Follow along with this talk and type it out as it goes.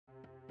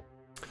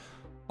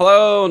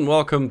Hello and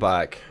welcome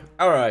back.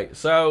 Alright,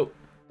 so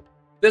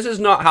this is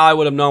not how I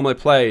would have normally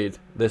played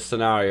this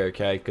scenario,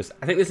 okay? Because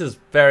I think this is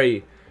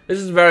very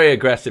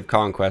aggressive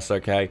conquest,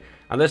 okay?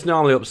 And this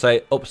normally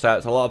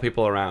upsets a lot of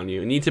people around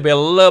you. You need to be a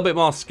little bit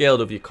more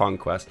skilled with your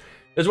conquest.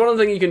 There's one other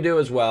thing you can do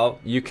as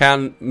well. You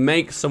can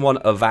make someone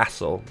a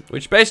vassal,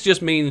 which basically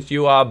just means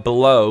you are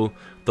below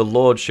the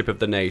lordship of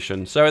the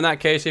nation. So in that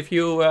case, if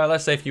you,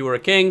 let's say if you were a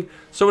king,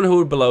 someone who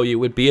would below you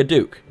would be a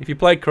duke. If you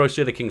played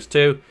Crusader Kings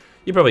 2,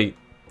 you probably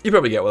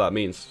get what that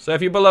means. So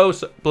if you're below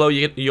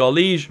your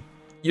liege,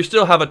 you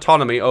still have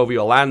autonomy over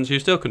your lands, you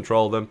still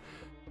control them,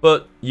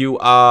 but you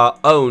are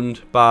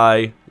owned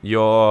by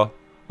your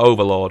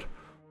overlord,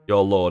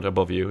 your lord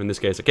above you, in this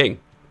case a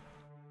king.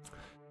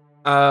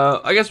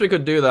 I guess we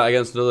could do that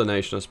against another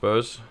nation, I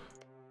suppose.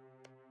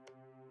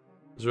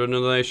 Is there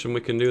another nation we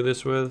can do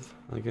this with?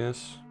 I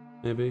guess,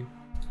 maybe.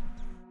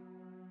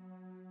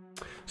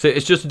 So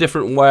it's just a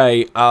different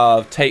way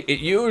of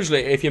usually,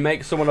 if you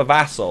make someone a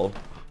vassal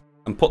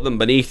and put them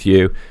beneath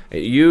you,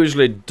 it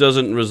usually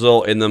doesn't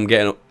result in them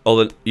getting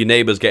your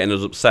neighbors getting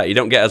as upset. You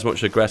don't get as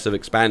much aggressive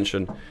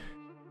expansion.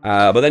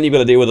 But then you've got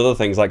to deal with other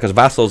things, like, because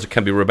vassals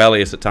can be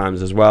rebellious at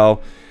times as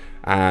well.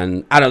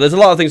 And I don't know, there's a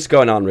lot of things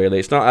going on, really.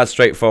 It's not as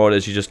straightforward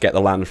as you just get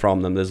the land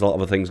from them. There's a lot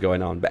of other things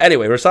going on. But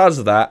anyway,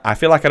 besides that, I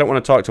feel like I don't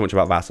want to talk too much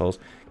about vassals,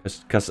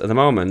 because at the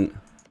moment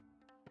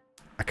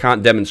I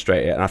can't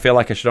demonstrate it, and I feel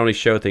like I should only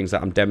show things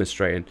that I'm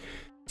demonstrating.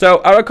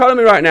 So our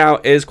economy right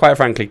now is, quite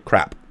frankly,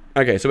 crap.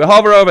 Okay, so we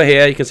hover over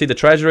here, you can see the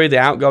treasury, the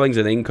outgoings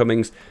and the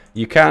incomings.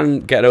 You can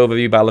get an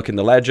overview by looking at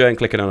the ledger and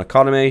clicking on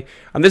economy.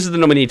 And this is the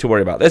number you need to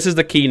worry about. This is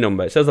the key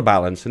number. It says the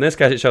balance. In this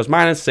case, it shows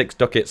 -6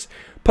 ducats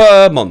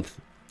per month.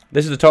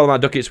 This is the total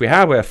amount of ducats we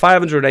have. We have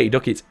 580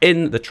 ducats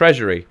in the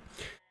treasury.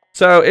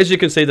 So, as you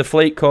can see, the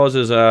fleet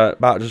causes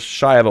about just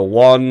shy of a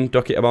 1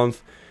 ducat a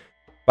month.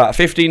 About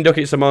 15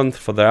 ducats a month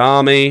for the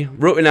army.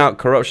 Rooting out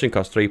corruption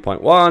costs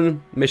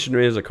 3.1.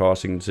 Missionaries are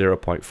costing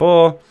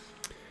 0.4.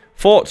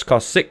 Forts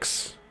cost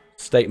 6.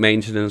 State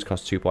maintenance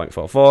costs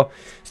 2.44.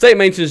 State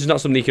maintenance is not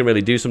something you can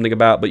really do something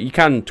about, but you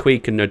can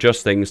tweak and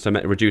adjust things to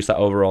reduce that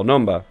overall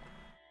number.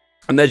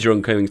 And there's your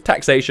incoming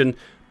taxation,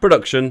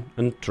 production,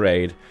 and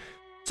trade.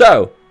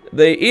 So,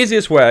 the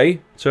easiest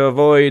way to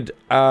avoid,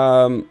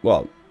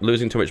 well,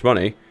 losing too much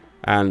money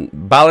and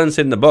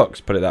balancing the books,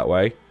 put it that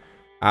way,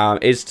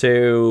 is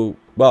to,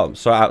 well,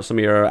 sort out some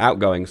of your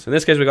outgoings. In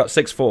this case, we've got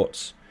 6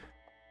 forts.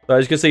 So,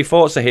 as you can see,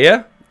 forts are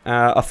here.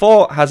 A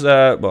fort has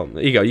a, well,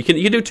 there you go. You can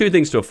do 2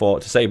 things to a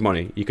fort to save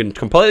money. You can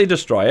completely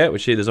destroy it,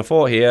 which, see, there's a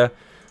fort here,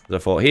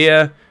 there's a fort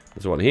here,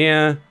 there's one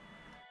here.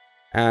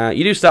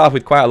 You do start off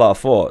with quite a lot of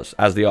forts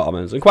as the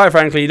Ottomans, and quite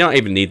frankly, you don't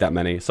even need that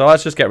many. So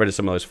let's just get rid of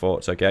some of those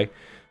forts, okay?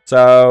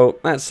 So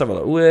let's have a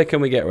look. Where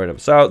can we get rid of?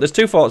 So there's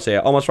 2 forts here,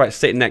 almost right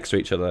sitting next to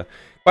each other.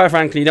 Quite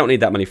frankly, you don't need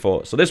that many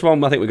forts. So this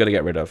one, I think we're going to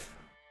get rid of.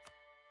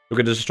 We're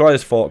going to destroy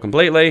this fort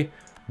completely.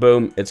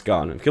 Boom, it's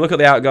gone. If you look at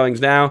the outgoings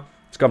now,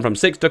 it's gone from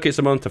 6 ducats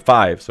a month to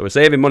 5. So we're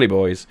saving money,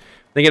 boys.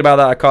 Thinking about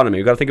that economy.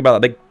 We've got to think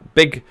about that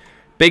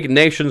big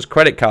nation's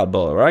credit card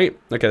bill, right?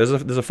 Okay,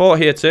 there's a fort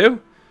here too.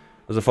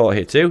 There's a fort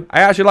here too. I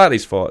actually like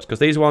these forts because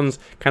these ones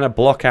kind of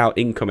block out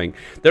incoming.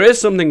 There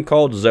is something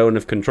called zone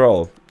of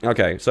control.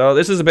 Okay, so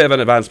this is a bit of an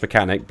advanced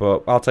mechanic,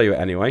 but I'll tell you it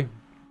anyway.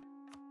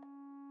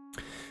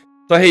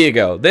 So here you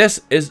go.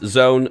 This is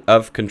zone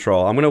of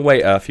control. I'm going to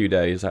wait a few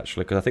days,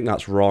 actually, because I think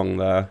that's wrong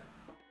there.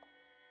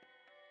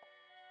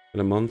 In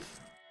a month.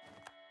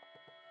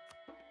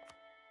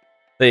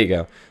 There you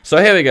go. So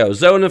here we go.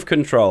 Zone of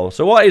control.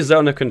 So what is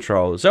zone of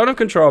control? Zone of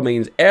control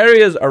means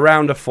areas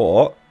around a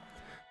fort,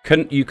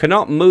 you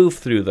cannot move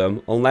through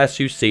them unless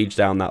you siege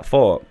down that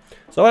fort.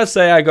 So let's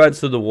say I go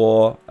into the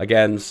war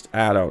against,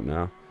 I don't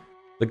know,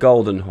 the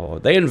Golden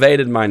Horde. They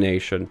invaded my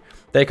nation.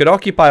 They could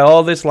occupy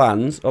all this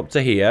lands up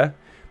to here,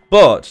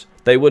 but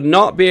they would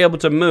not be able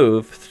to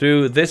move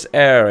through this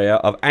area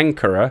of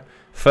Ankara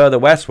further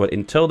westward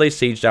until they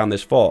siege down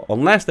this fort,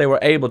 unless they were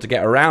able to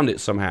get around it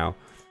somehow.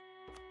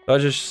 So I'll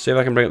just see if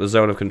I can bring up the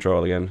zone of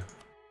control again.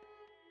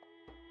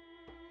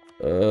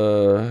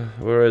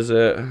 Where is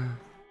it?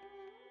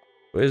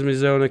 Where's my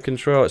zone of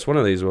control? It's one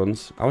of these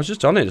ones. I was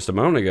just on it just a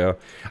moment ago.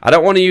 I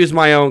don't want to use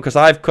my own because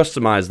I've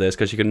customized this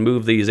because you can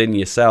move these in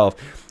yourself.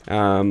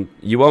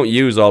 You won't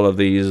use all of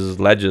these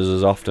ledgers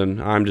as often.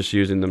 I'm just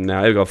using them now.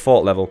 Here we go,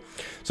 fort level.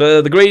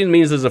 So the green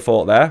means there's a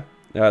fort there.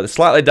 The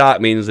slightly dark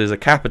means there's a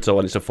capital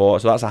and it's a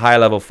fort, so that's a high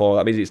level fort.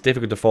 That means it's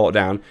difficult to fort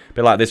down, a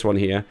bit like this one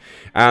here.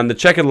 And the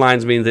checkered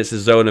lines means it's a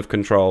zone of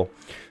control.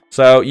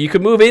 So you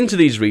can move into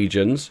these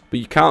regions, but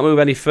you can't move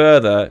any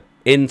further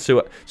into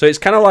it. So it's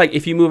kind of like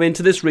if you move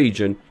into this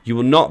region, you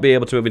will not be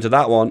able to move into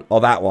that one or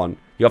that one.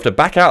 You have to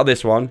back out of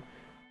this one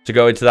to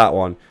go into that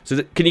one.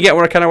 So can you get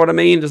what I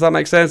mean? Does that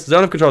make sense?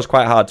 Zone of control is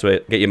quite hard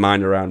to get your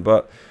mind around,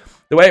 but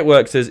the way it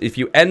works is if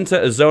you enter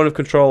a zone of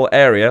control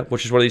area,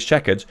 which is one of these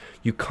checkers,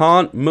 you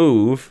can't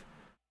move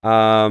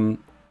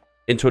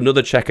into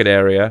another checkered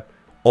area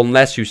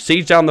unless you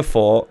siege down the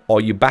fort or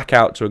you back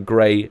out to a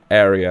grey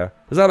area.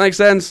 Does that make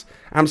sense?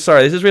 I'm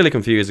sorry, this is really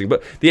confusing,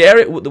 but the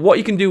area, what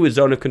you can do with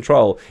zone of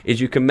control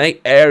is you can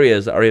make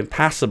areas that are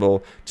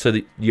impassable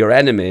to your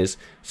enemies,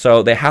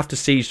 so they have to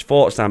siege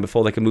forts down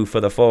before they can move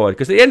further forward.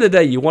 Because at the end of the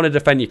day, you want to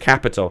defend your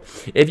capital.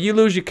 If you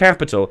lose your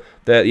capital,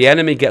 the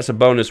enemy gets a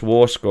bonus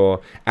war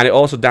score, and it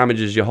also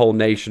damages your whole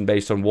nation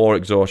based on war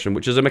exhaustion,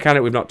 which is a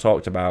mechanic we've not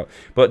talked about.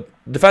 But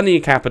defending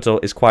your capital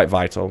is quite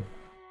vital.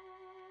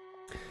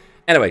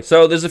 Anyway,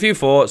 so there's a few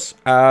forts.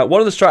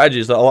 One of the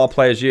strategies that a lot of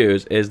players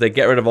use is they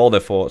get rid of all their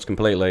forts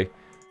completely.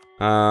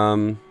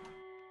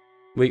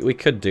 We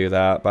could do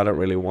that, but I don't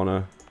really want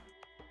to.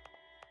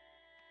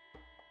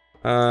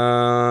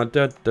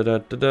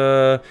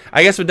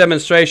 I guess for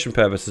demonstration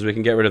purposes, we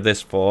can get rid of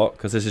this fort,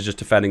 because this is just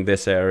defending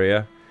this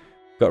area.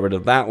 Got rid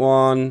of that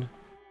one.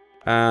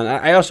 And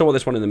I also want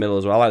this one in the middle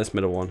as well. I like this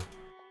middle one.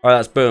 Alright,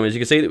 that's boom. As you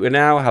can see, we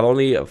now have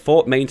only a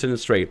fort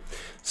maintenance 3.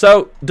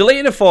 So,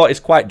 deleting a fort is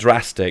quite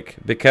drastic,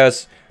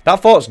 because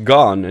that fort's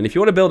gone, and if you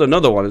want to build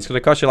another one, it's going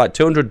to cost you like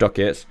 200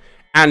 ducats,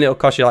 and it'll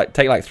cost you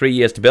take like 3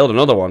 years to build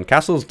another one.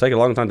 Castles take a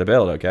long time to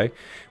build, okay?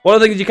 One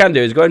of the things you can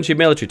do is go into your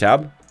military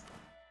tab,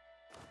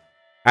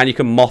 and you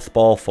can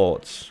mothball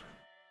forts.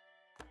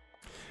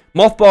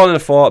 Mothballing a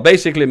fort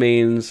basically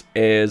means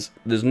is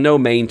there's no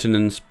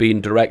maintenance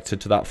being directed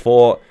to that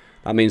fort.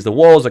 That means the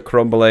walls are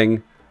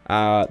crumbling.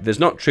 There's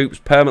not troops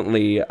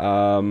permanently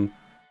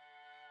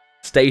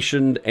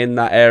stationed in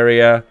that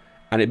area,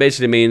 and it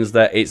basically means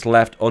that it's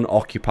left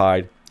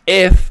unoccupied.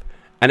 If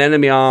an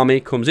enemy army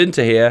comes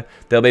into here,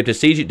 they'll be able to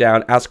siege it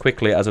down as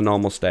quickly as a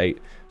normal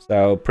state.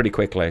 So, pretty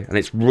quickly. And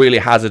it's really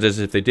hazardous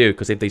if they do,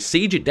 because if they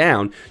siege it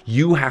down,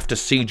 you have to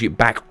siege it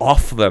back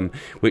off them,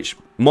 which,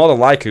 more than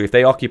likely, if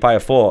they occupy a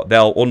fort,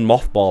 they'll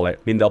unmothball it.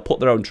 I mean, they'll put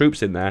their own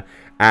troops in there,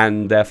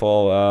 and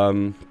therefore,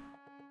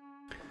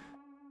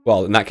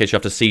 well, in that case, you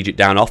have to siege it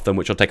down off them,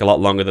 which will take a lot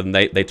longer than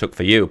they took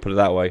for you, put it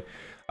that way.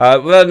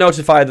 We're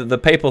notified that the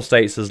Papal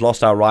States has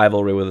lost our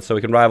rivalry with us, so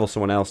we can rival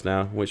someone else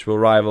now, which will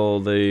rival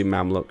the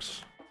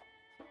Mamluks.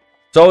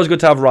 It's always good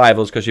to have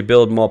rivals because you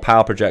build more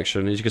power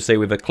projection. As you can see,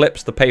 we've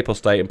eclipsed the Papal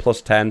State in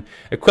 +10.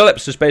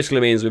 Eclipse just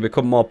basically means we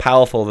become more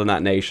powerful than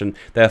that nation.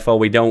 Therefore,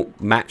 we don't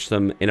match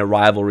them in a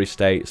rivalry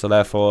state. So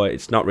therefore,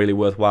 it's not really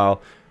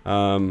worthwhile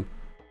keeping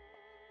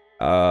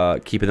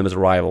them as a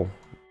rival.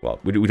 Well,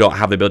 we don't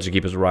have the ability to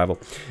keep as a rival.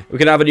 We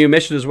can have a new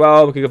mission as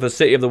well. We can go for the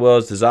City of the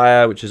World's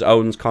Desire, which is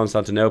owns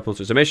Constantinople.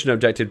 So it's a mission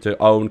objective to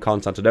own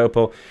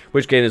Constantinople,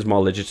 which gains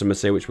more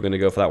legitimacy, which we're going to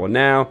go for that one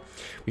now.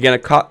 We get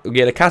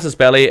a casus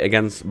belli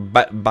against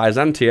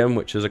Byzantium,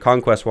 which is a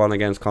conquest one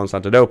against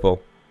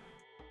Constantinople.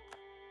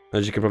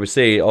 As you can probably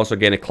see, also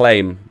gain a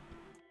claim.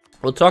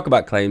 We'll talk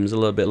about claims a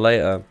little bit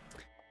later.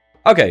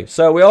 Okay,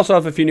 so we also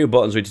have a few new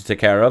buttons we need to take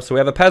care of. So we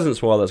have a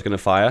Peasants' War that's going to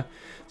fire.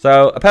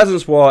 So a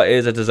Peasants' War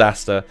is a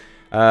disaster.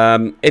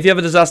 If you have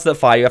a disaster that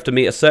fire, you have to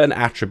meet a certain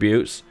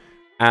attributes,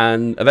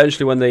 and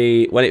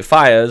eventually when it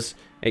fires,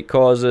 it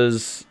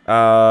causes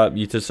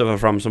you to suffer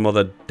from some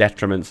other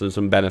detriments and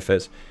some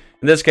benefits.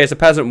 In this case, a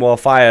peasant war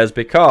fires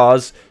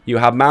because you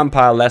have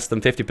manpower less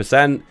than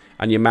 50%,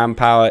 and your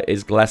manpower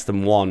is less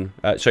than 1.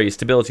 So your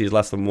stability is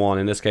less than 1.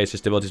 In this case, your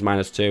stability is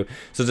 -2.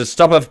 So to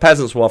stop a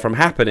peasants war from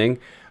happening,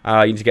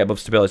 you need to get above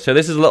stability. So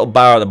this is a little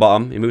bar at the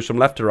bottom. It moves from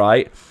left to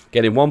right,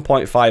 getting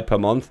 1.5 per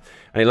month.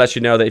 And it lets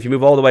you know that if you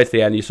move all the way to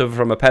the end, you suffer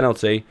from a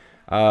penalty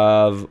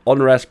of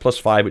unrest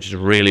 +5, which is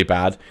really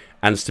bad,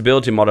 and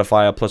stability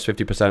modifier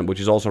 +50%,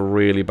 which is also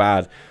really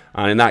bad.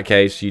 And in that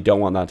case, you don't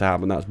want that to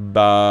happen. That's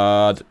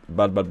bad.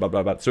 Bad, bad, bad,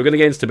 bad, bad. So we're going to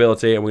gain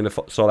stability, and we're going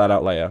to sort that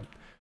out later.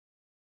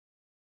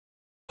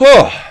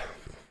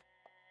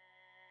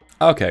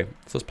 Okay,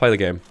 so let's play the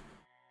game.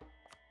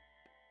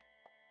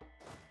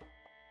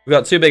 We've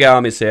got 2 big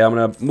armies here. I'm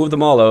going to move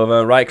them all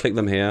over, right-click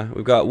them here.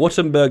 We've got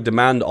Württemberg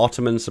demand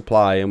Ottoman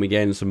supply, and we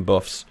gain some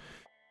buffs.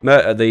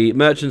 The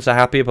merchants are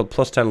happy, but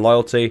 +10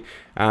 loyalty,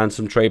 and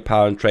some trade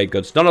power and trade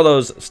goods. None of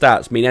those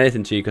stats mean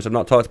anything to you, because I've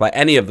not talked about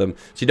any of them,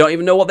 so you don't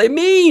even know what they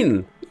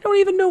mean! You don't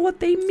even know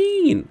what they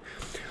mean!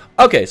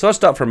 Okay, so let's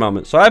stop for a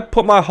moment. So I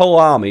put my whole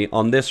army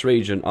on this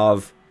region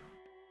of...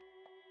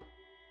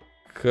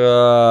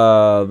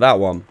 that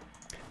one.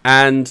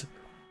 And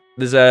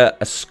there's a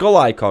skull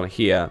icon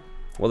here.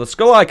 Well, the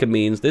skull icon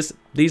means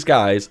these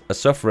guys are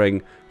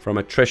suffering from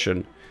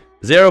attrition.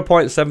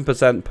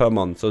 0.7% per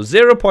month. So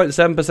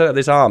 0.7% of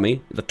this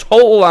army, the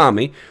total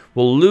army,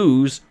 will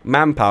lose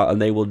manpower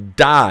and they will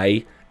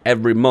die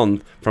every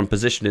month from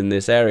position in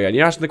this area. And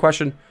you're asking the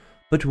question,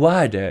 but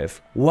why,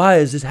 Dave? Why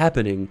is this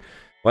happening?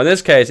 Well, in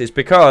this case, it's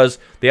because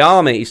the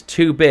army is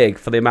too big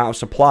for the amount of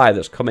supply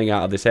that's coming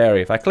out of this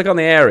area. If I click on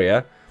the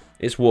area,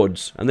 it's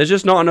woods. And there's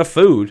just not enough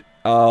food.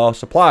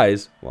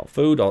 Supplies, well,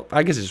 food, or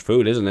I guess it's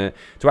food, isn't it,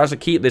 to actually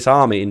keep this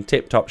army in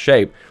tip-top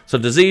shape. So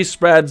disease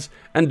spreads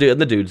and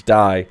the dudes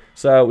die.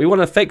 So we want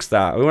to fix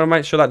that. We want to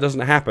make sure that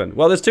doesn't happen.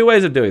 Well, there's 2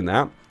 ways of doing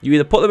that. You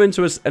either put them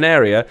into an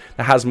area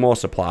that has more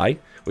supply,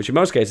 which in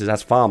most cases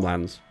has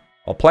farmlands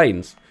or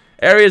plains,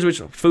 areas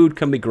which food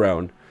can be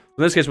grown.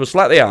 In this case, we'll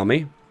select the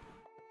army,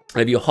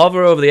 And if you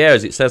hover over the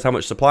areas, it says how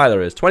much supply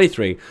there is.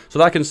 23. So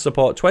that can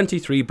support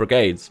 23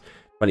 brigades.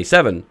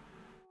 27.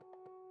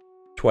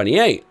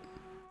 28.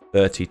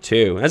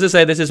 32. As I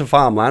say, this is for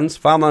farmlands.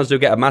 Farmlands do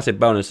get a massive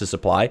bonus to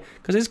supply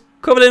because it's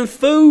covered in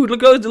food.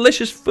 Look at the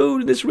delicious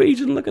food in this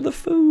region. Look at the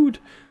food.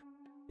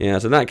 Yeah,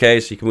 so in that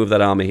case, you can move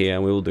that army here,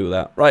 and we will do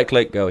that.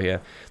 Right-click, go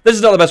here. This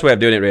is not the best way of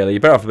doing it, really.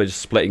 You're better off by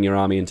just splitting your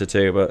army into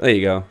two, but there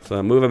you go.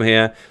 So move them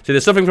here. See, they're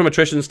suffering from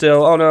attrition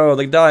still. Oh, no,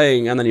 they're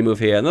dying. And then you move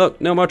here. And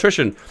look, no more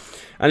attrition.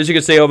 And as you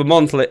can see, over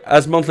monthly,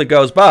 as monthly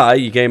goes by,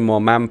 you gain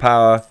more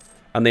manpower,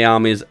 and the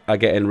armies are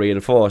getting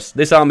reinforced.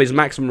 This army's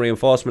maximum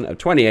reinforcement of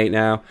 28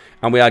 now,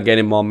 and we are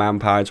getting more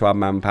manpower into our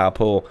manpower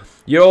pool.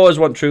 You always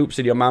want troops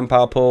in your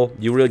manpower pool.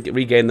 You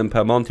regain them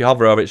per month. You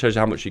hover over it, shows you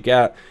how much you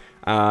get.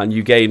 And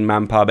you gain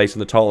manpower based on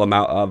the total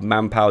amount of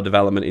manpower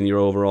development in your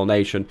overall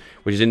nation,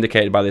 which is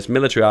indicated by this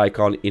military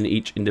icon in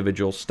each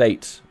individual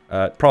state,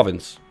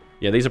 province.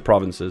 Yeah, these are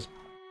provinces.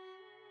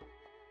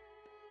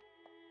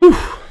 Whew.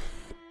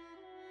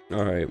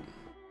 All right.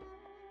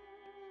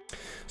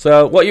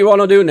 So what you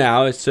want to do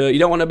now is you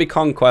don't want to be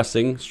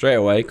conquesting straight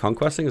away.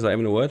 Conquesting, is that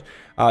even a word?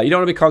 You don't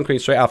want to be conquering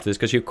straight after this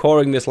because you're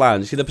coring this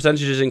land. You see the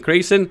percentage is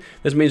increasing?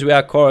 This means we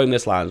are coring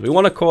this land. We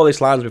want to core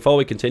this land before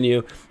we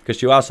continue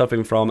because you are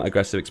suffering from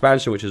aggressive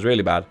expansion, which is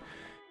really bad.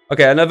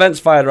 Okay, an event's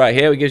fired right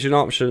here. It gives you an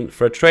option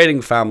for a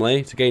trading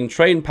family to gain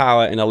trade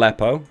power in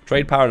Aleppo.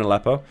 Trade power in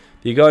Aleppo.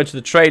 You go into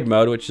the trade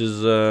mode, which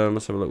is,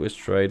 let's have a look, where's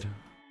trade?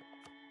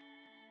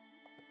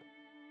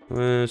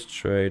 Where's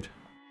trade?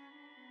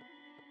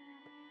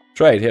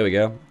 Trade, here we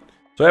go.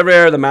 So every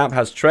area of the map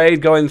has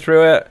trade going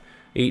through it.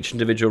 Each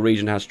individual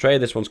region has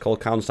trade. This one's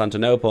called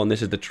Constantinople, and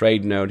this is the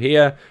trade node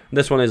here. And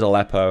this one is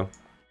Aleppo.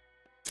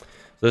 So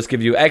this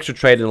gives you extra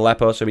trade in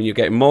Aleppo, so I mean you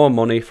get more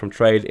money from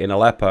trade in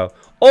Aleppo.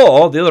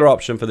 Or the other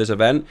option for this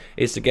event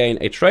is to gain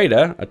a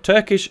trader, a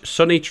Turkish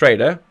Sunni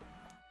trader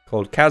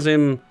called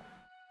Kazim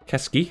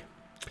Keski.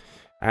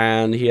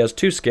 And he has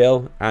 2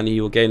 skill, and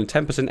he will gain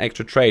 10%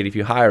 extra trade if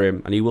you hire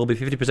him, and he will be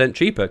 50%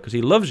 cheaper because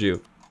he loves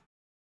you.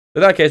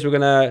 In that case, we're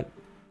going to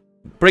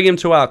bring him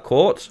to our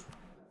court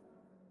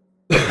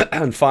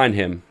and find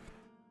him.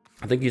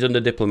 I think he's under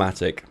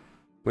diplomatic.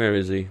 Where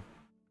is he?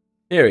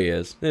 Here he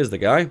is. Here's the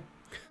guy.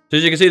 So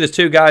as you can see, there's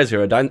 2 guys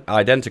here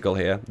identical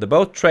here. They're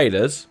both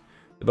traders.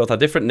 They both have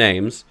different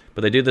names,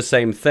 but they do the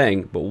same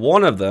thing. But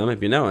one of them,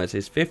 if you notice,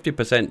 is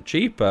 50%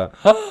 cheaper.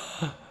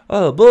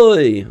 Oh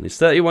boy, and he's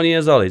 31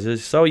 years old,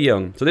 he's so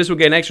young. So this will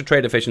gain extra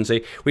trade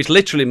efficiency, which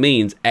literally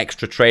means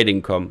extra trade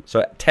income.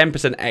 So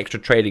 10% extra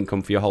trade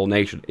income for your whole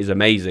nation is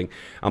amazing.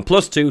 And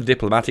plus 2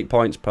 diplomatic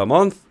points per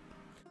month.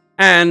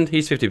 And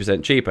he's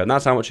 50% cheaper, and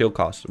that's how much he'll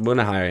cost. We're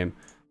gonna hire him.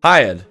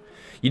 Hired.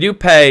 You do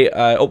pay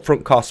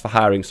upfront costs for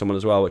hiring someone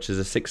as well, which is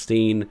a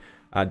 16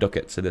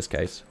 ducats in this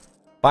case.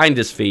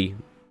 Finder's fee.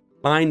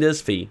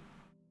 Finder's fee.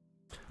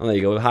 And there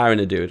you go, we're hiring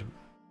a dude.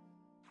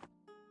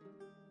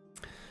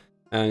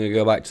 And I'm going to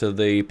go back to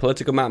the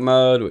political map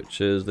mode,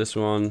 which is this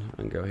one,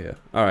 and go here.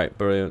 Alright,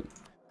 brilliant.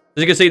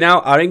 As you can see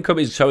now, our income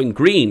is showing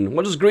green.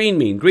 What does green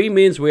mean? Green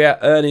means we are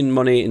earning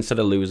money instead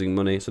of losing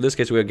money. So in this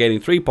case, we are gaining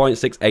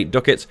 3.68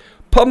 ducats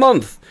per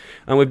month.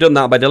 And we've done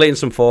that by deleting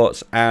some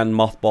forts and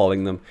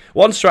mothballing them.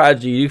 One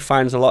strategy you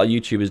find a lot of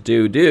YouTubers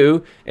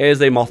do is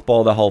they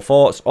mothball their whole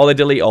forts, or they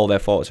delete all their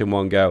forts in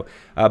one go.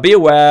 Be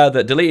aware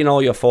that deleting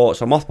all your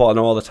forts or mothballing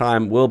them all the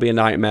time will be a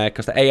nightmare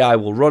because the AI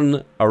will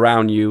run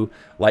around you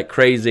like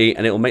crazy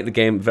and it will make the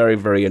game very,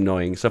 very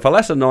annoying. So for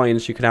less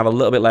annoyance, you can have a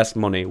little bit less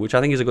money, which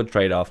I think is a good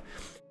trade-off.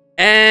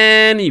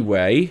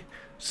 Anyway,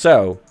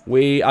 so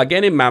we are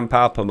gaining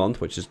manpower per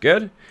month, which is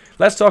good.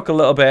 Let's talk a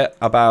little bit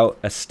about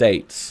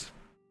estates.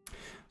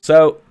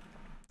 So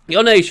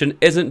your nation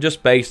isn't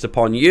just based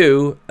upon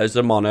you as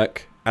a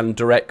monarch and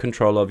direct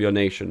control of your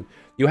nation.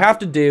 You have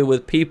to deal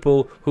with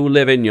people who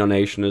live in your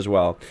nation as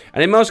well.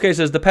 And in most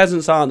cases, the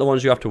peasants aren't the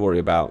ones you have to worry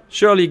about.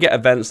 Surely you get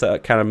events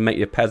that kind of make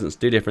your peasants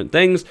do different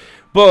things,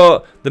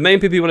 but the main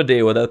people you want to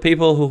deal with are the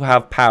people who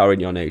have power in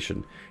your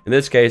nation. In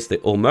this case, the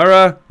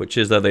Ulmura, which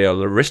is the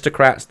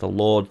aristocrats, the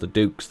lords, the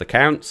dukes, the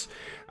counts.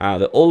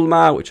 The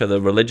Ulma, which are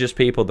the religious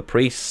people, the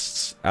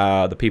priests,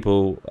 the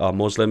people who are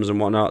Muslims and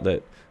whatnot,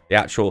 the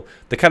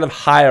kind of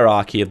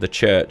hierarchy of the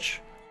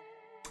church.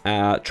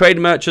 Trade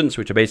merchants,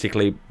 which are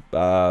basically,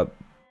 I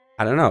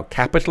don't know,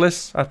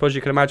 capitalists, I suppose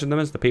you can imagine them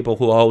as. The people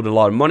who hold a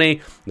lot of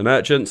money, the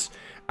merchants.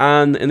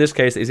 And in this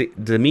case, is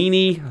it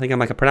Domini? I think I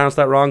might have pronounced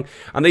that wrong.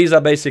 And these are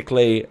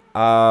basically,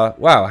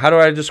 wow, how do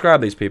I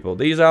describe these people?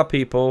 These are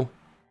people...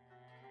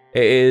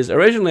 It is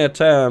originally a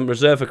term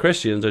reserved for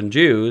Christians and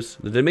Jews.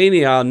 The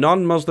Domini are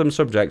non-Muslim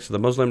subjects of the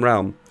Muslim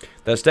realm.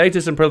 Their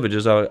status and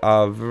privileges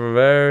are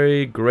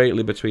very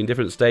greatly between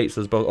different states.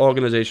 There's both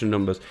organization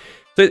numbers.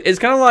 So it's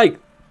kind of like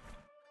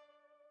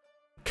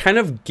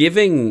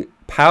giving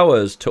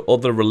powers to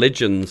other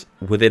religions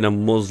within a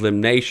Muslim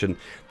nation.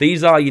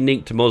 These are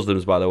unique to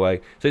Muslims, by the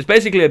way. So it's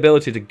basically the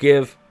ability to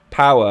give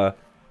power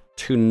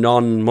to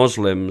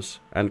non-Muslims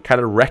and kind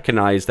of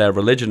recognize their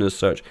religion as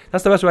such.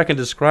 That's the best way I can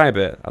describe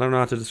it. I don't know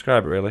how to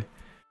describe it, really.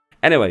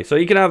 Anyway, so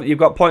you've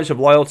got points of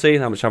loyalty,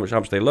 how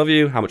much they love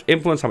you, how much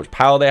influence, how much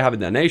power they have in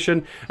their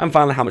nation, and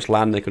finally how much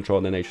land they control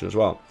in their nation as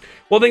well.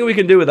 One thing we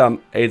can do with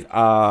them is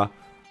our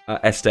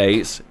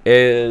estates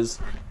is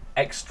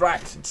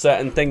extract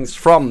certain things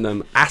from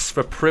them, ask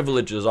for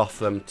privileges off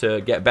them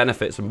to get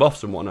benefits and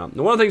buffs and whatnot.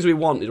 And one of the things we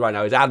want right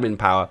now is admin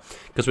power,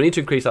 because we need to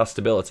increase our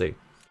stability.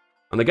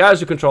 And the guys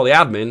who control the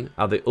admin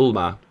are the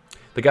Ulma.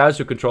 The guys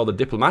who control the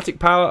diplomatic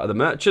power are the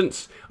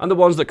merchants, and the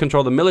ones that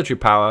control the military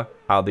power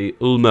are the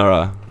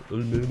Ulmara.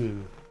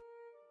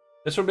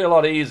 This would be a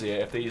lot easier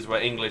if these were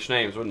English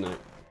names, wouldn't it?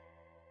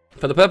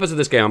 For the purpose of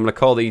this game, I'm going to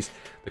call these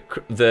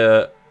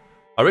the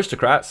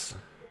aristocrats,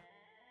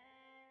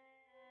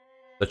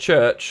 the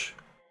church,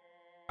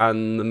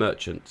 and the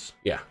merchants.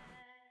 Yeah.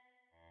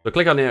 So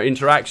click on the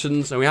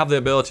interactions, and we have the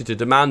ability to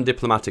demand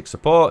diplomatic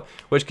support,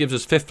 which gives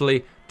us,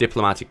 fifthly,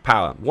 diplomatic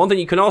power. One thing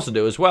you can also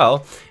do as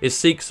well is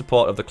seek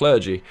support of the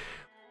clergy,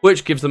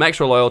 which gives them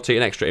extra loyalty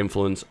and extra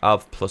influence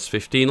of plus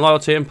 15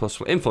 loyalty and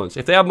plus influence.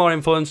 If they have more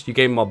influence, you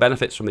gain more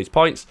benefits from these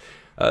points.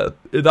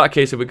 In that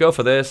case, if we go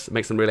for this, it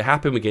makes them really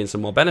happy, we gain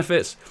some more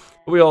benefits.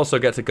 But we also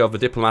get to go for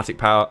diplomatic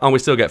power, and we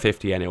still get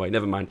 50 anyway,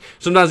 never mind.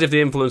 Sometimes if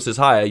the influence is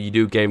higher, you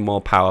do gain more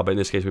power, but in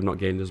this case, we've not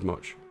gained as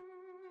much.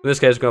 In this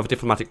case, we go for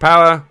diplomatic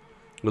power,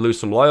 we lose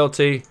some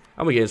loyalty,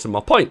 and we gain some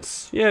more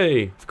points.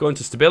 Yay! If we go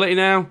into stability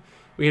now,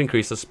 we can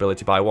increase the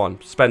stability by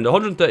 1. Spend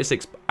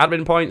 136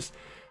 admin points,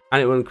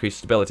 and it will increase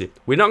stability.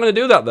 We're not going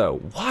to do that, though.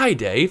 Why,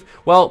 Dave?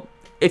 Well,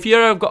 if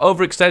you've got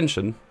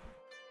overextension,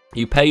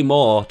 you pay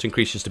more to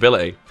increase your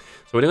stability.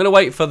 So we're going to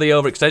wait for the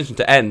overextension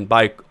to end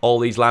by all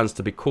these lands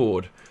to be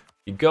cored.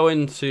 You go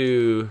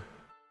into...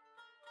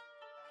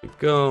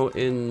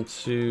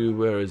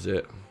 where is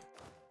it?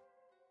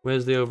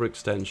 Where's the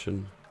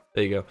overextension?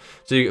 There you go.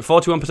 So you get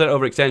 41%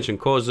 overextension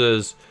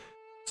causes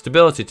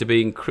stability to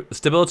be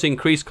stability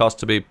increase cost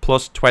to be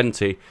plus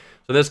 20. So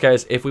in this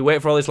case, if we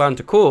wait for all this land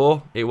to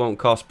core, it won't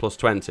cost plus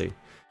 20.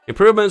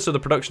 Improvements to the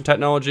production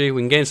technology,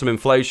 we can gain some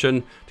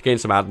inflation to gain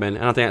some admin,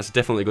 and I think that's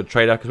definitely a good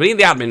trade-off because we need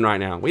the admin right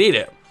now. We need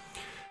it.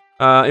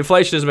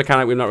 Inflation is a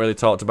mechanic we've not really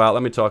talked about.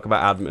 Let me talk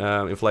about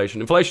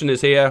inflation. Inflation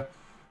is here.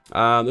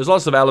 There's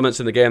lots of elements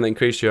in the game that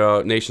increase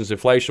your nation's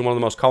inflation. One of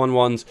the most common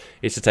ones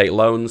is to take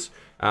loans.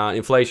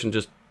 Inflation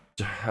just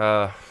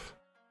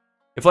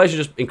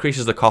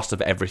increases the cost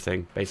of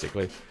everything,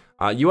 basically.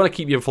 You want to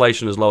keep your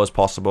inflation as low as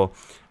possible.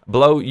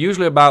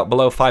 Usually about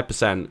below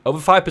 5%. Over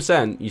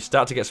 5%, you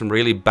start to get some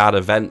really bad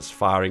events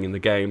firing in the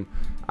game.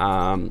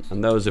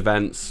 And those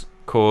events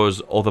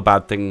cause other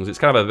bad things. It's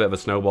kind of a bit of a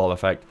snowball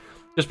effect.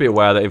 Just be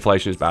aware that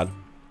inflation is bad.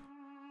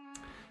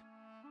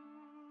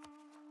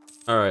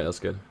 Alright, that's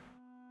good.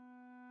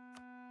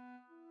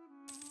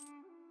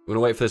 We're going to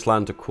wait for this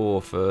land to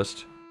core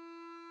first.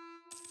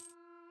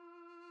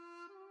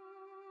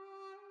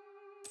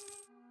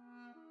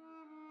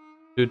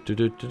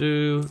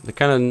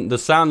 The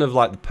sound of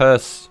like the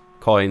purse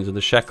coins and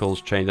the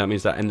shekels change. That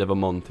means that end of a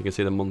month. You can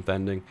see the month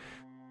ending.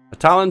 A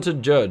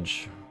talented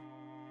judge.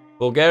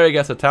 Bulgaria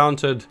gets a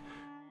talented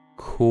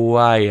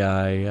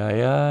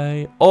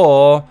Kwai,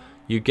 or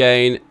you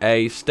gain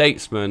a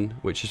statesman,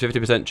 which is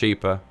 50%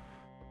 cheaper.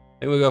 I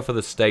think we'll go for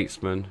the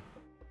statesman.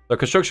 The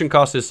construction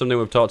cost is something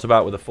we've talked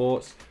about with the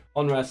forts.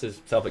 Unrest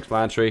is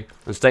self-explanatory,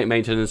 and state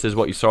maintenance is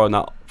what you saw on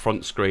that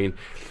front screen,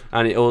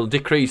 and it will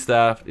decrease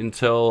there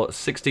until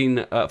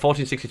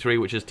 1463,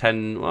 which is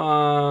 10.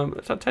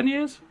 Is that 10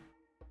 years?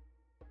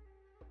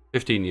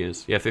 15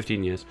 years. Yeah,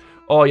 15 years.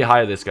 Or you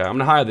hire this guy. I'm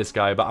gonna hire this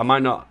guy, but I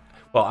might not.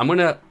 Well, I'm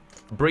gonna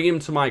bring him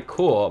to my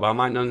court, but I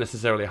might not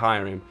necessarily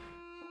hire him.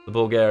 The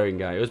Bulgarian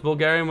guy. He was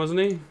Bulgarian, wasn't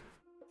he?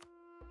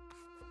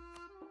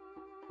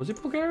 Was he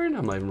Bulgarian?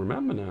 I'm not even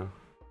remember now.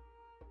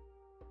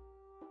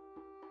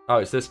 Oh,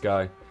 it's this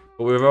guy.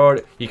 But we've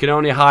already. You can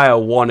only hire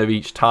one of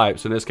each type,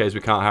 so in this case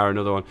we can't hire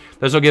another one.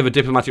 This will give a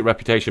diplomatic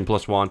reputation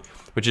 +1,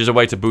 which is a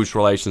way to boost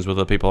relations with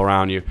the people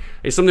around you.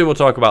 It's something we'll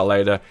talk about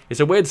later. It's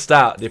a weird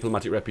stat,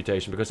 diplomatic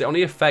reputation, because it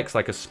only affects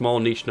like a small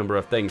niche number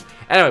of things.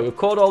 Anyway, we've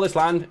called all this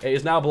land. It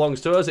is now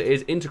belongs to us. It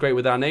is integrated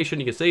with our nation.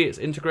 You can see it's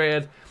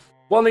integrated.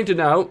 One thing to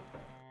know,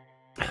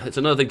 it's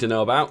another thing to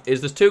know about,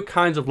 is there's two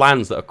kinds of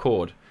lands that are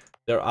called.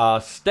 There are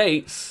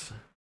states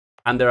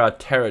and there are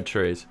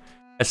territories.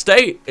 A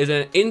state is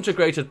an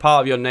integrated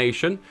part of your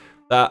nation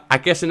that, I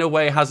guess in a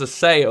way, has a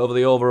say over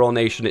the overall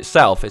nation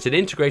itself. It's an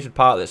integrated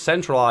part that's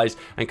centralized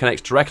and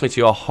connects directly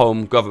to your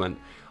home government.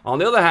 On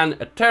the other hand,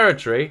 a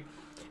territory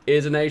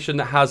is a nation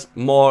that has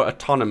more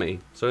autonomy.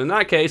 So in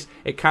that case,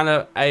 it kind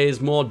of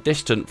is more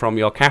distant from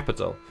your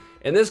capital.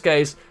 In this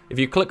case, if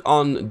you click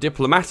on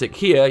diplomatic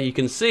here, you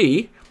can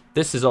see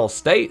this is all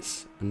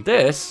states, and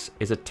this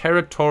is a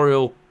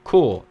territorial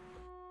core.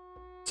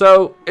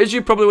 So, as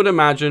you probably would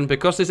imagine,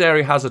 because this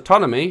area has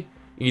autonomy,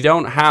 you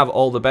don't have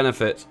all the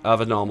benefits of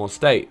a normal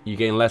state. You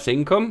gain less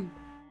income,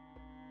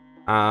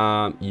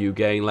 you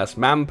gain less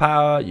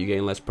manpower, you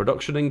gain less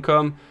production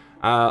income.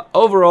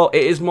 Overall,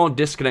 it is more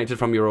disconnected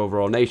from your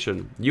overall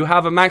nation. You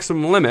have a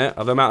maximum limit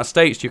of the amount of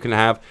states you can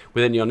have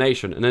within your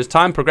nation, and as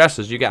time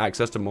progresses, you get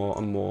access to more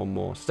and more and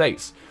more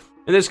states.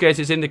 In In this case,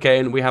 it's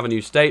indicating we have a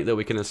new state that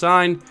we can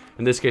assign.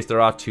 In this case, there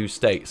are 2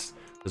 states.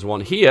 There's one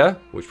here,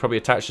 which probably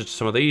attaches to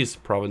some of these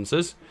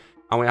provinces,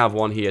 and we have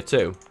one here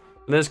too.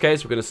 In this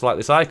case, we're going to select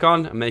this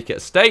icon and make it a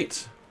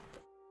state.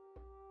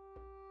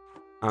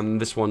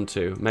 And this one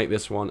too. Make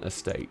this one a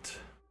state.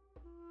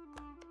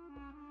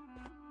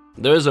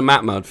 There is a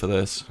map mode for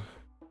this.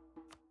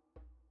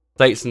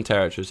 States and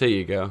territories. Here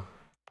you go.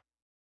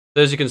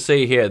 So as you can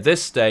see here,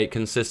 this state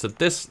consists of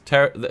this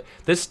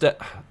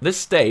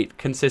state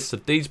consists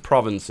of these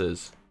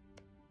provinces.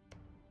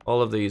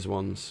 All of these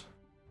ones.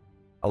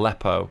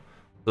 Aleppo.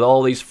 So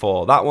all these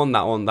 4. That one,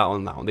 that one, that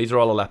one, that one. These are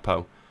all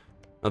Aleppo.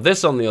 Now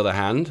this, on the other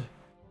hand,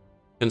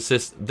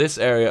 consists this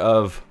area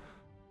of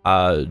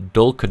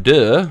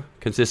Dulkadur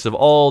consists of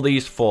all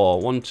these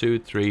 4. 1, 2,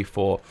 3,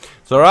 4.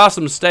 So there are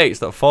some states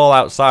that fall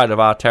outside of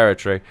our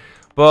territory,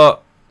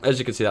 but as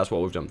you can see, that's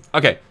what we've done.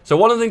 Okay, so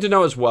one other thing to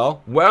know as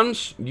well,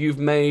 once you've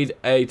made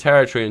a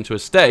territory into a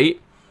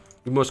state,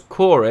 you must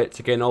core it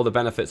to gain all the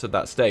benefits of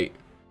that state.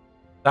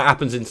 That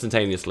happens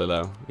instantaneously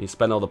though. You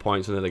spend all the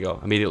points and there they go,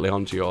 immediately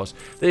onto yours.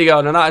 There you go,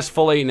 now that is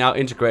fully now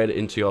integrated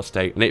into your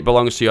state, and it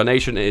belongs to your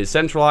nation, it is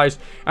centralized,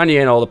 and you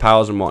gain all the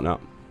powers and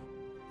whatnot.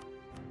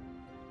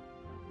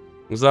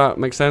 Does that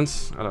make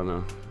sense? I don't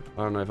know.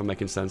 I don't know if I'm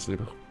making sense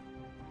anymore.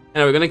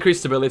 Anyway, we're going to increase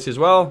stability as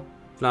well.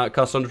 Now it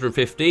costs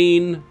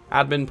 115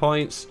 admin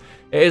points.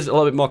 It is a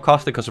little bit more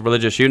costly because of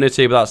religious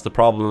unity, but that's the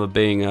problem of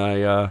being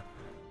a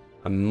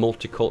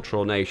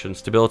multicultural nation.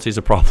 Stability is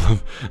a problem.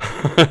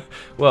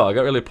 Well, I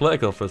got really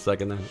political for a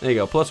second there. There you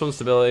go. +1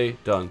 stability.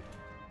 Done.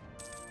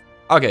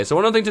 Okay, so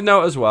one other thing to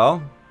note as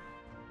well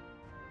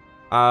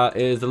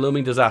is the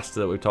looming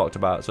disaster that we've talked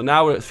about. So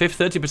now we're at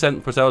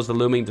 30% foretells the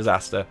looming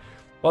disaster.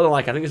 Well,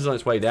 I think this is on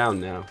its way down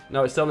now.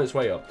 No, it's still on its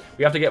way up.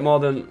 We have to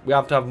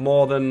have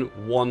more than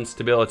 1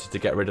 stability to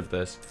get rid of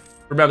this.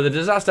 Remember, the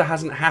disaster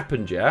hasn't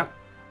happened yet.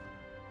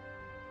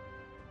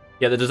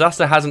 Yeah, the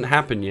disaster hasn't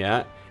happened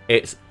yet.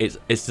 It's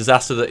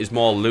disaster that is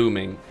more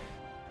looming.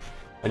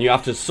 And you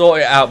have to sort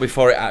it out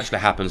before it actually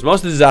happens. Most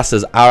of the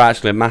disasters are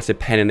actually a massive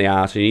pain in the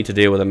ass. You need to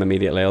deal with them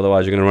immediately,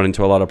 otherwise you're going to run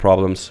into a lot of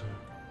problems.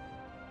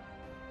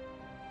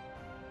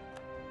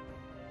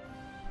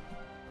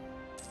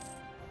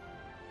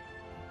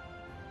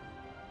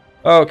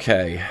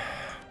 Okay,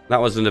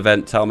 that was an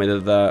event telling me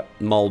that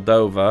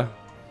Moldova,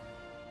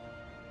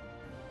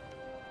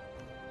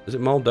 is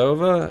it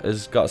Moldova?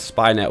 Has got a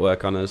spy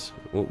network on us.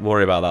 We'll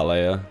worry about that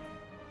later.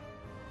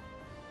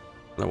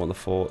 I don't want the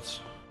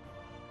forts.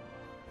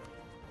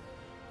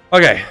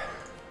 Okay,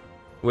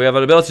 we have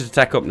an ability to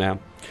tech up now.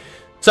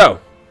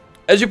 So,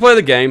 as you play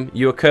the game,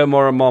 you occur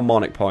more and more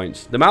monarch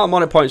points. The amount of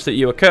monarch points that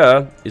you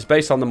occur is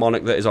based on the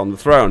monarch that is on the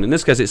throne. In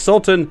this case, it's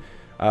Sultan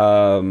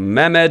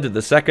Mehmed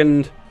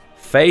II.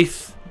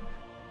 Faith.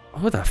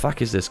 Who the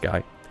fuck is this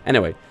guy?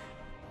 Anyway,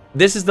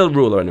 this is the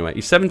ruler anyway.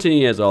 He's 17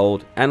 years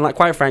old, and like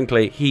quite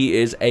frankly, he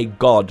is a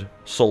god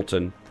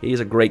sultan. He is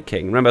a great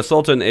king. Remember,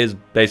 sultan is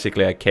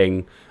basically a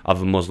king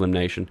of a Muslim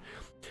nation.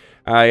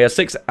 He has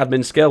 6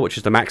 admin skill, which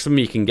is the maximum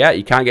you can get.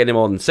 You can't get any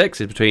more than 6.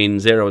 It's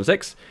between 0 and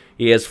 6.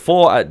 He has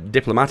 4 at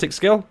diplomatic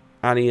skill,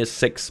 and he has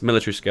 6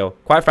 military skill.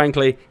 Quite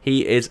frankly,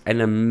 he is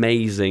an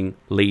amazing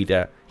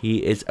leader.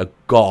 He is a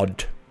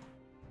god.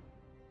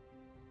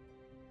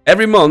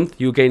 Every month,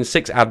 you gain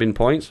 6 admin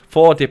points,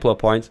 4 diplo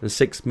points, and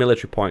 6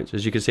 military points,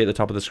 as you can see at the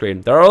top of the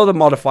screen. There are other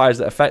modifiers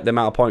that affect the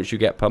amount of points you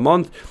get per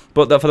month,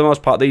 but for the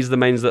most part, these are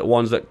the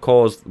ones that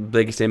cause the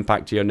biggest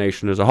impact to your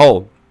nation as a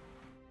whole.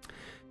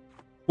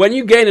 When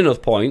you gain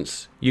enough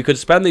points, you could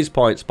spend these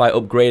points by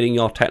upgrading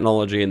your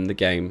technology in the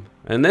game.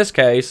 In this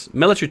case,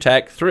 Military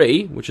Tech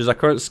 3, which is our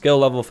current skill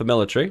level for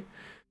military,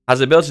 has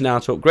the ability now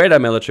to upgrade our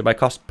military by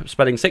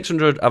spending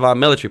 600 of our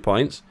military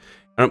points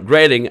and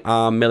upgrading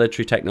our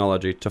military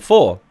technology to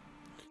 4.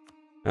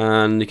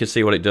 And you can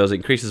see what it does. It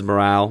increases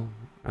morale,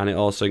 and it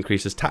also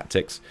increases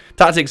tactics.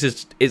 Tactics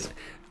is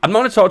I'm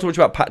not going to talk too much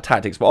about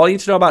tactics, but all you need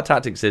to know about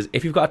tactics is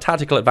if you've got a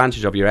tactical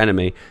advantage of your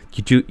enemy,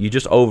 you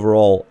just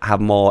overall have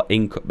more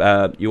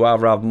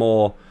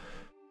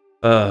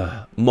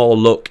more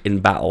luck in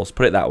battles,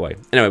 put it that way.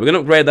 Anyway, we're going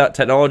to upgrade that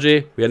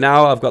technology.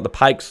 I've got the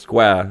Pike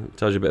Square. It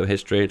tells you a bit of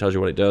history, it tells you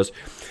what it does.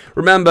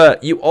 Remember,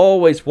 you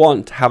always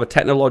want to have a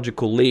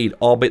technological lead,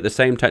 albeit the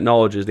same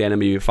technology as the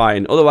enemy you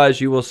find.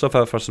 Otherwise, you will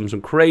suffer for some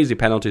crazy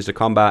penalties to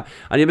combat,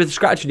 and you'll be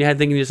scratching your head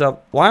thinking to yourself,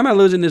 why am I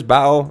losing this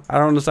battle? I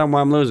don't understand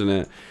why I'm losing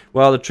it.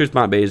 Well, the truth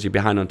might be is you're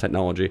behind on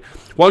technology.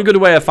 One good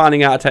way of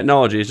finding out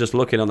technology is just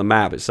looking on the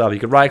map itself. You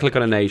can right-click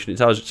on a nation. It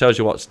tells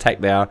you what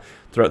tech they are.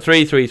 Throw out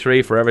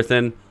 333 for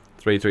everything.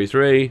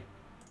 333,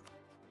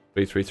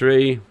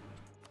 333,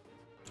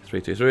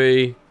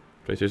 333,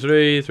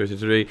 333,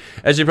 333.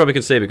 As you probably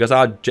can see, because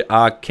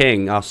our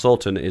king, our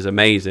sultan, is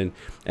amazing.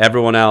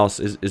 Everyone else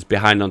is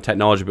behind on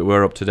technology, but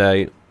we're up to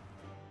date.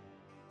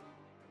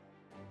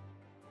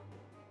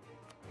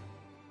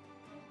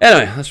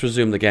 Anyway, let's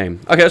resume the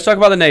game. Okay, let's talk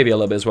about the navy a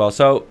little bit as well.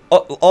 So,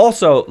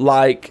 also,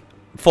 like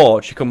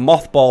forts, you can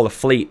mothball the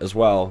fleet as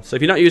well. So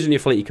if you're not using your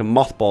fleet, you can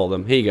mothball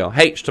them. Here you go,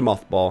 H to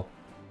mothball.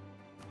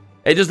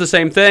 It does the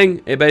same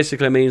thing. It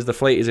basically means the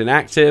fleet is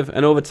inactive,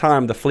 and over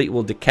time the fleet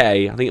will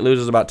decay. I think it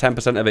loses about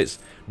 10% of its,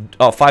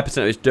 or 5%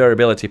 of its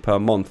durability per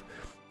month.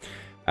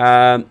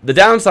 The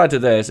downside to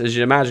this is,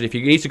 you imagine, if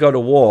you need to go to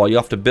war, you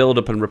have to build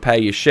up and repair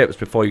your ships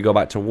before you go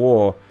back to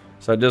war.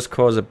 So it does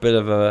cause a bit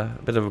of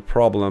a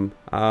problem.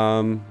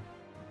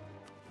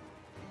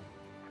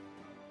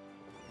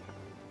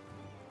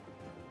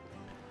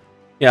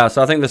 Yeah,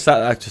 so I think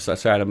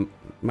I had a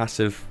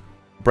massive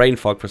brain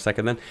fog for a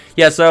second then.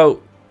 Yeah,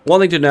 so one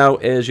thing to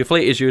note is your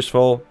fleet is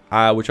useful,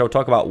 which I'll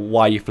talk about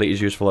why your fleet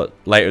is useful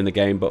later in the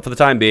game. But for the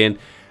time being,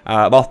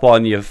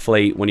 mothballing your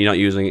fleet when you're not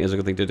using it is a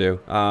good thing to do.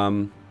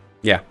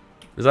 Yeah.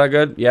 Is that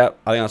good? Yeah,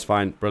 I think that's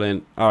fine.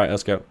 Brilliant. Alright,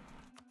 let's go.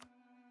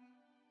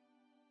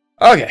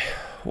 Okay.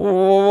 So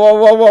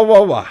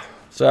we're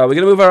going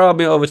to move our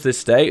army over to this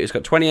state. It's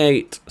got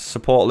 28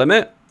 support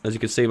limit, as you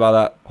can see by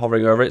that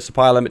hovering over it.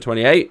 Supply limit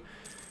 28.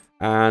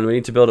 And we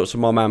need to build up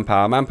some more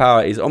manpower.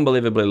 Manpower is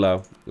unbelievably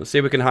low. Let's see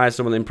if we can hire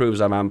someone that improves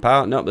our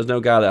manpower. Nope, there's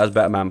no guy that has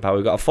better manpower.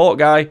 We've got a fort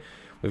guy,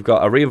 we've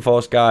got a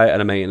reinforced guy, and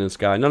a maintenance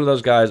guy. None of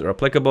those guys are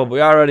applicable, but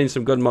we are earning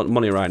some good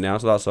money right now,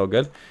 so that's all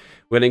good.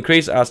 We're going to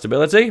increase our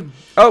stability.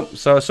 Oh,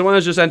 so someone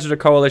has just entered a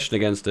coalition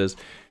against us.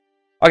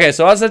 Okay,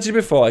 so as I said to you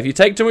before, if you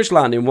take too much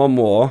land in one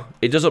war,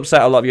 it does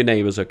upset a lot of your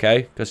neighbours,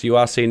 okay? Because you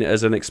are seen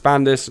as an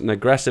expandist, an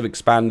aggressive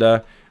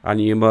expander, and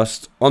you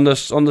must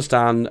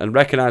understand and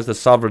recognise the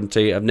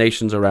sovereignty of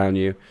nations around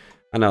you.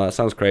 I know, that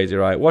sounds crazy,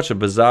 right? What a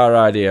bizarre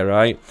idea,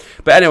 right?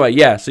 But anyway,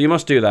 yeah, so you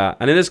must do that.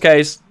 And in this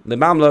case, the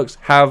Mamluks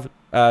have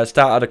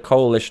started a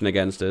coalition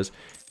against us.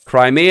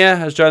 Crimea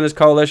has joined this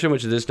coalition,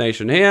 which is this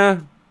nation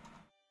here.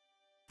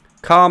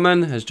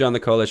 Carmen has joined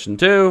the coalition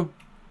too.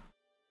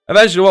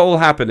 Eventually what will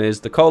happen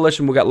is the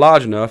coalition will get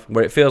large enough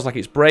where it feels like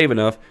it's brave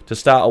enough to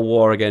start a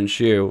war against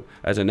you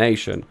as a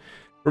nation.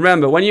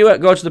 Remember, when you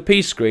go to the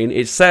peace screen,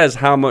 it says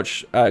how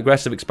much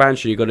aggressive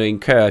expansion you're going to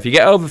incur. If you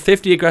get over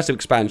 50 aggressive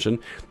expansion,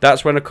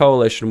 that's when a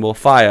coalition will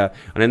fire.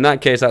 And in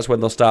that case, that's when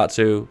they'll start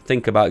to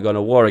think about going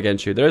to war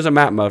against you. There is a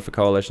map mode for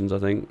coalitions, I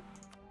think.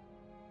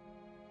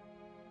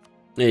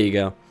 There you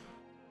go.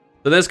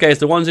 So in this case,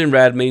 the ones in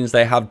red means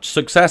they have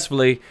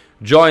successfully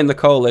joined the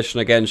coalition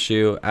against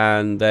you,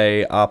 and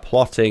they are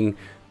plotting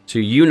to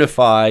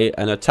unify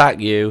and attack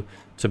you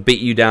to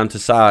beat you down to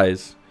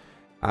size.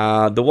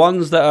 The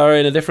ones that are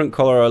in a different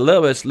color, or a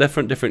little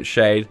bit different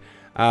shade,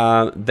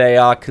 they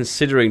are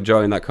considering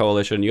joining that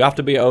coalition. You have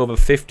to be over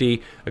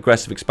 50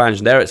 aggressive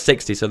expansion. They're at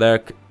 60, so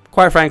they're,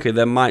 quite frankly,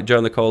 they might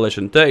join the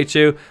coalition.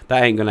 32,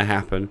 that ain't going to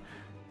happen.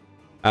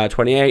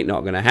 28,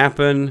 not going to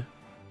happen.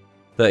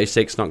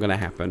 36, not going to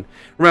happen.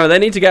 Remember, they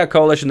need to get a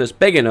coalition that's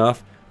big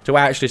enough to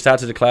actually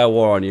start to declare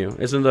war on you.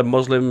 Isn't it a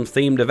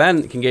Muslim-themed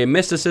event? It can gain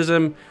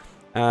mysticism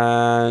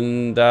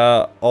and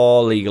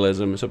or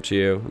legalism. It's up to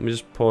you. Let me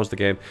just pause the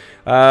game.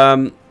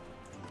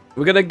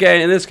 We're going to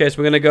gain, in this case,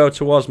 we're going to go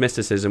towards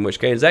mysticism, which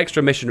gains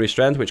extra missionary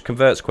strength, which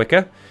converts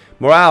quicker.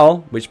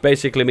 Morale, which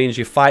basically means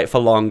you fight for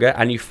longer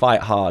and you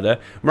fight harder.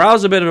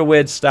 Morale's a bit of a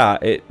weird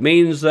stat. It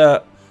means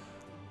that,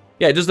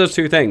 yeah, it does those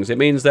two things. It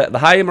means that the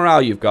higher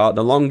morale you've got,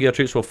 the longer your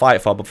troops will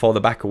fight for before they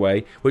back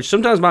away, which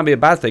sometimes might be a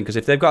bad thing, because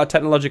if they've got a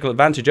technological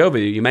advantage over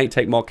you, you may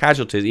take more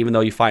casualties even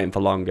though you're fighting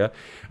for longer.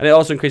 And it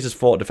also increases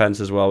fort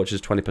defense as well, which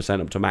is 20%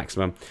 up to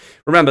maximum.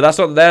 Remember,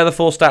 they're the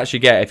full stats you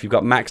get if you've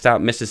got maxed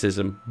out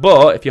mysticism.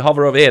 But if you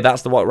hover over here,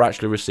 that's what we're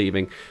actually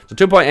receiving. So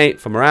 2.8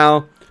 for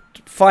morale,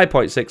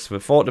 5.6 for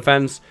fort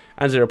defense,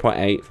 and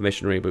 0.8 for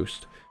missionary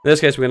boost. In this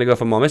case, we're going to go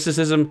for more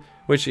mysticism,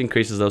 which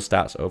increases those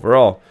stats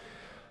overall.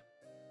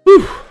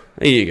 Whew.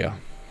 There you go.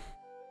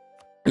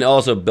 And it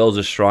also builds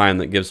a shrine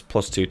that gives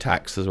 +2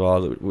 tax as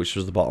well, which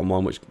was the bottom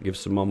one, which gives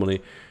some more money.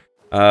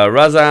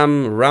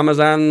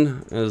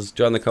 Ramazan has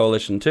joined the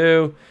coalition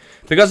too.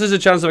 Because there's a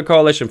chance of a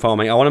coalition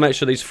forming, I want to make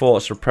sure these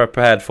forts are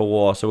prepared for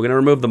war. So we're going to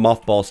remove the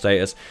mothball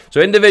status.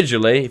 So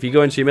individually, if you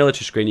go into your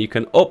military screen, you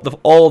can up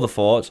all the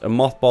forts and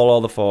mothball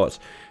all the forts.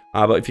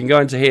 But if you can go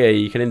into here,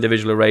 you can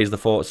individually raise the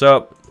forts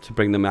up to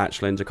bring them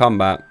actually into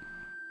combat.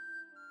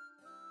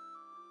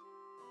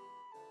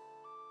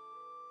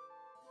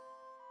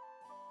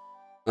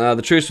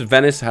 The truce with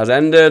Venice has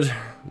ended,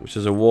 which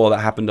is a war that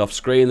happened off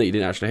screen that you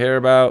didn't actually hear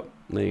about.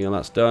 There you go,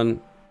 that's done.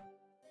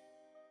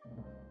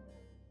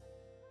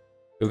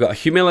 We've got a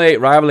humiliate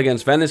rival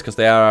against Venice because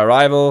they are our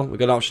rival. We've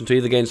got an option to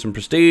either gain some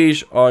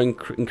prestige or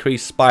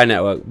increase spy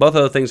network. Both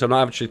of the things I've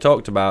not actually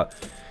talked about.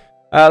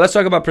 Let's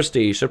talk about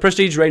prestige. So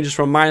prestige ranges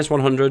from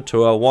 -100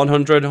 to a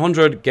 100.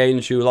 100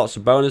 gains you lots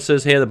of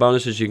bonuses. Here are the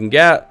bonuses you can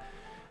get.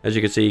 As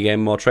you can see, you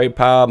gain more trade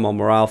power, more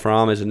morale for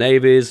armies and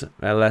navies,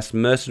 less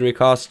mercenary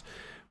cost,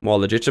 more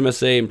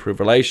legitimacy, improved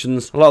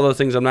relations. A lot of those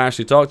things I've not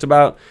actually talked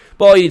about.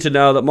 But all you need to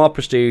know that more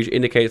prestige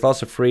indicates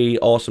lots of free,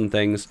 awesome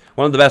things.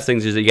 One of the best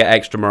things is that you get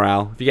extra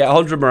morale. If you get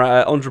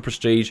 100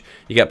 prestige,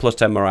 you get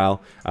 +10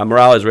 morale.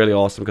 Morale is really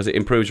awesome because it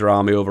improves your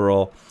army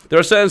overall. There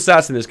are certain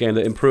stats in this game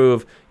that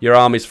improve your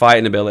army's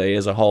fighting ability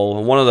as a whole.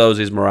 And one of those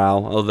is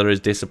morale, other is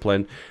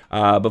discipline.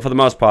 But for the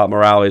most part,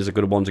 morale is a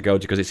good one to go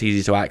to because it's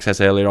easy to access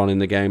earlier on in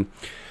the game.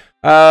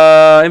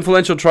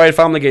 Influential trade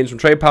family gains from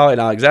trade power in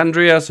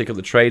Alexandria, so you got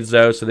the trade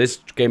zone, so this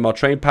gain more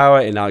trade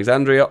power in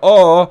Alexandria,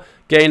 or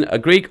gain a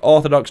Greek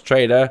Orthodox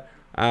trader,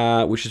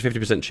 which is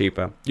 50%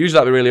 cheaper. Usually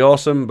that'd be really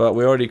awesome, but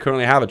we already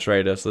currently have a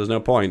trader, so there's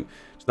no point.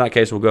 So in that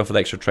case, we'll go for the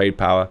extra trade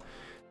power.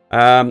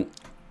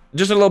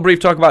 Just a little brief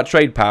talk about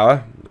trade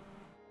power.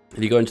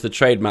 If you go into the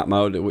trade map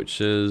mode,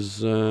 which is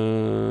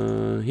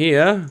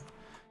here,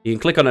 you can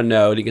click on a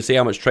node, you can see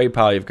how much trade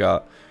power you've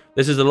got.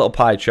 This is a little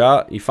pie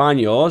chart. You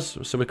find yours.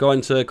 So we go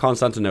into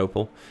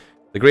Constantinople.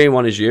 The green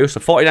one is you.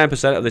 So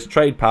 49% of this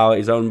trade power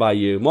is owned by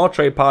you. More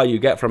trade power you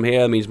get from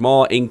here means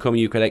more income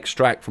you can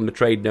extract from the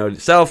trade node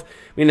itself,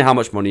 meaning how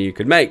much money you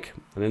could make.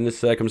 And in this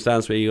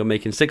circumstance, where you're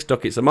making 6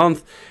 ducats a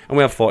month, and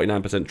we have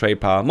 49%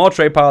 trade power. More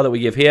trade power that we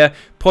give here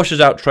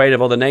pushes out trade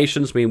of other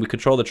nations, meaning we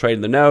control the trade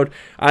in the node,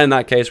 and in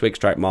that case, we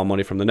extract more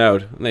money from the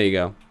node. And there you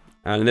go.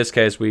 And in this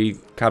case, we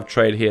have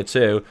trade here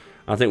too.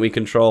 I think we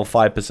control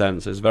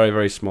 5%, so it's very,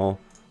 very small.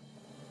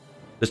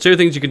 There's two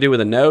things you can do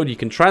with a node. You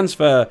can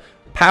transfer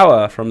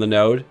power from the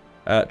node,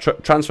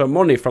 transfer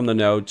money from the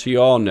node to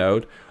your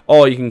node,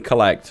 or you can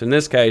collect. In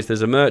this case,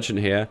 there's a merchant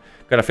here.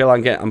 God, I feel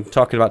like I'm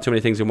talking about too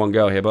many things in one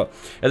go here, but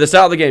at the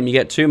start of the game, you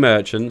get 2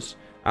 merchants,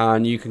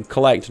 and you can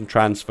collect and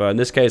transfer. In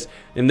this case,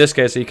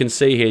 you can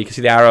see here, you can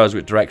see the arrows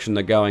which direction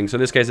they're going. So in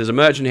this case, there's a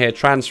merchant here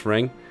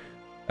transferring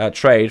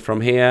trade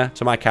from here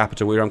to my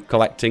capital, where I'm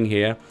collecting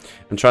here,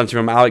 and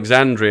transferring from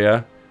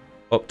Alexandria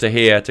up to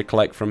here to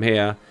collect from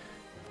here.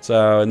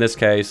 So in this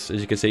case,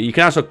 as you can see, you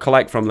can also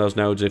collect from those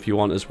nodes if you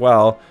want as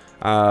well.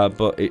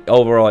 But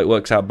overall, it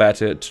works out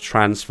better to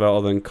transfer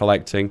other than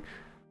collecting.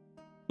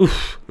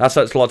 Oof, that's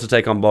a lot to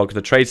take on board, because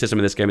the trade system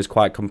in this game is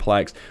quite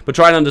complex. But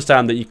try and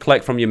understand that you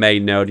collect from your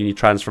main node and you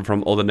transfer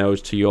from other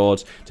nodes to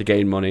yours to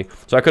gain money.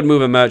 So I could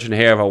move a merchant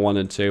here if I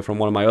wanted to from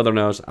one of my other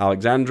nodes,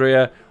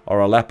 Alexandria or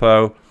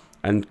Aleppo,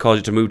 and cause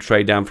it to move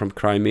trade down from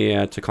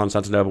Crimea to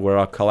Constantinople, where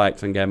I'll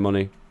collect and get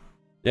money.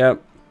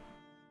 Yep.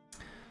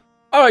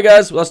 Alright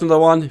guys, well, that's another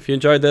one. If you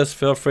enjoyed this,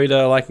 feel free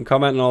to like and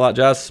comment and all that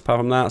jazz.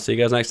 Apart from that, I'll see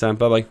you guys next time.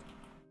 Bye bye.